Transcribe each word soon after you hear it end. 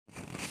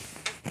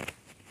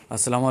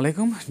Assalamu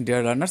alaikum,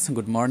 dear learners.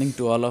 Good morning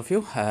to all of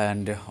you,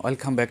 and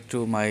welcome back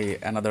to my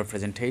another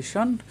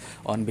presentation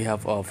on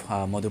behalf of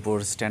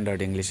Madhupur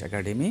Standard English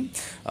Academy.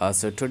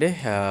 So today,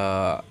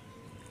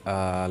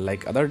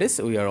 like other days,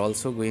 we are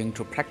also going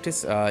to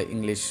practice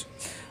English.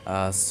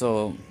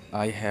 So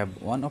I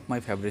have one of my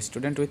favorite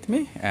student with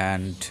me,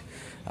 and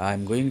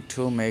I'm going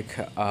to make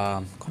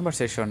a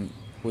conversation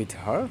with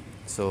her.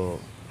 So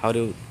how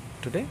do you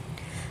today?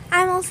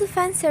 I'm also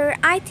fine, sir.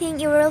 I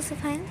think you are also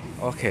fine.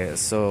 Okay,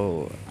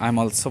 so I'm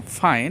also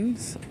fine.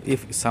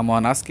 If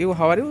someone asks you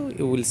how are you,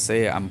 you will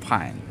say I'm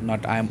fine,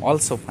 not I'm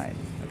also fine.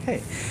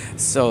 Okay,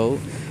 so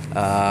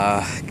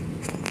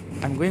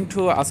I'm going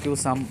to ask you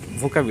some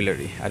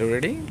vocabulary. Are you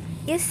ready?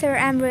 Yes, sir,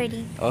 I'm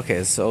ready.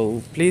 Okay,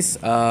 so please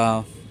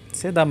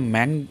say the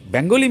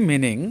Bengali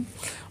meaning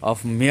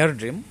of mere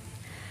dream.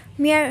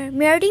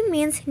 Merely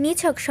means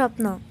nichok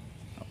shopno.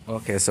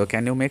 Okay, so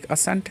can you make a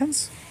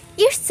sentence?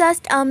 It's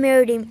just a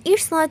mere dream.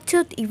 It's not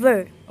truth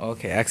either.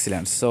 Okay,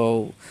 excellent.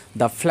 So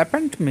the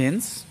flippant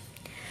means.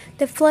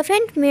 The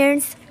flippant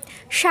means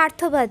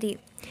sharthabadi.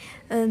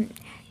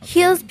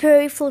 He is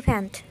very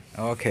flippant.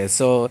 Okay,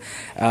 so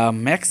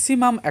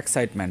maximum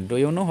excitement. Do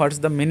you know what's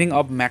the meaning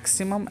of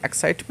maximum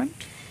excitement?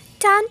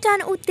 Tan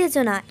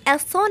uttejana.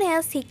 As soon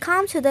as he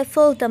comes to the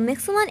field, the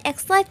maximum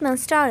excitement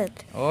started.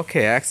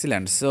 Okay,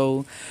 excellent.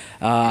 So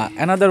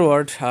another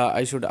word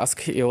I should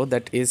ask you,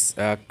 that is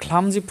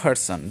clumsy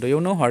person. Do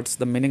you know what's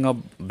the meaning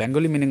of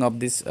Bengali meaning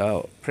of this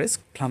phrase,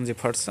 clumsy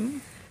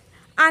person?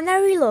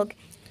 Anarilog.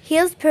 He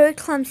is very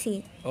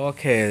clumsy.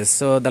 Okay,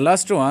 so the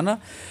last one,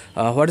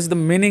 what is the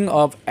meaning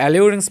of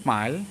alluring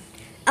smile?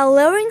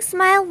 Alluring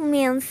smile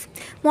means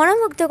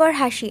monomugdakar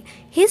hashi.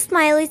 His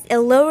smile is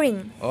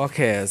alluring.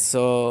 Okay,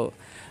 so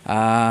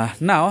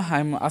now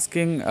I'm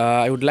asking,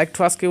 I would like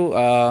to ask you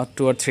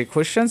 2 or 3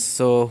 questions.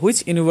 So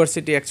which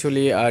university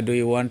actually do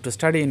you want to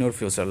study in your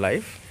future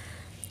life?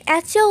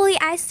 Actually,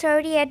 I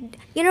study at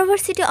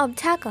University of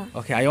Dhaka.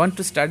 Okay, I want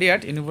to study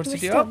at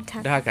University of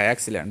Dhaka.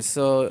 Excellent.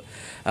 So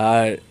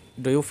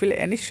do you feel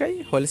any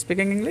shy while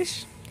speaking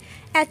English?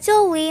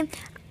 Actually,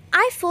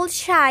 I felt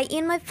shy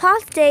in my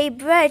first day,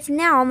 but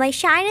now my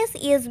shyness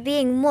is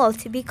being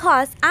moved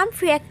because I'm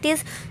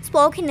practice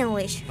spoken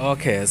English.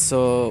 Okay,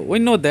 so we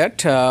know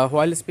that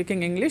while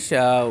speaking English,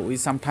 we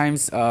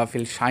sometimes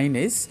feel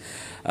shyness.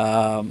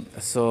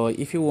 So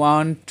if you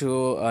want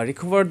to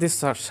recover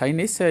this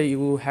shyness,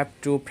 you have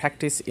to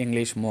practice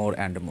English more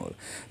and more.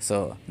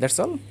 So that's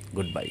all.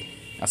 Goodbye.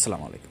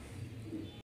 Assalamu alaikum.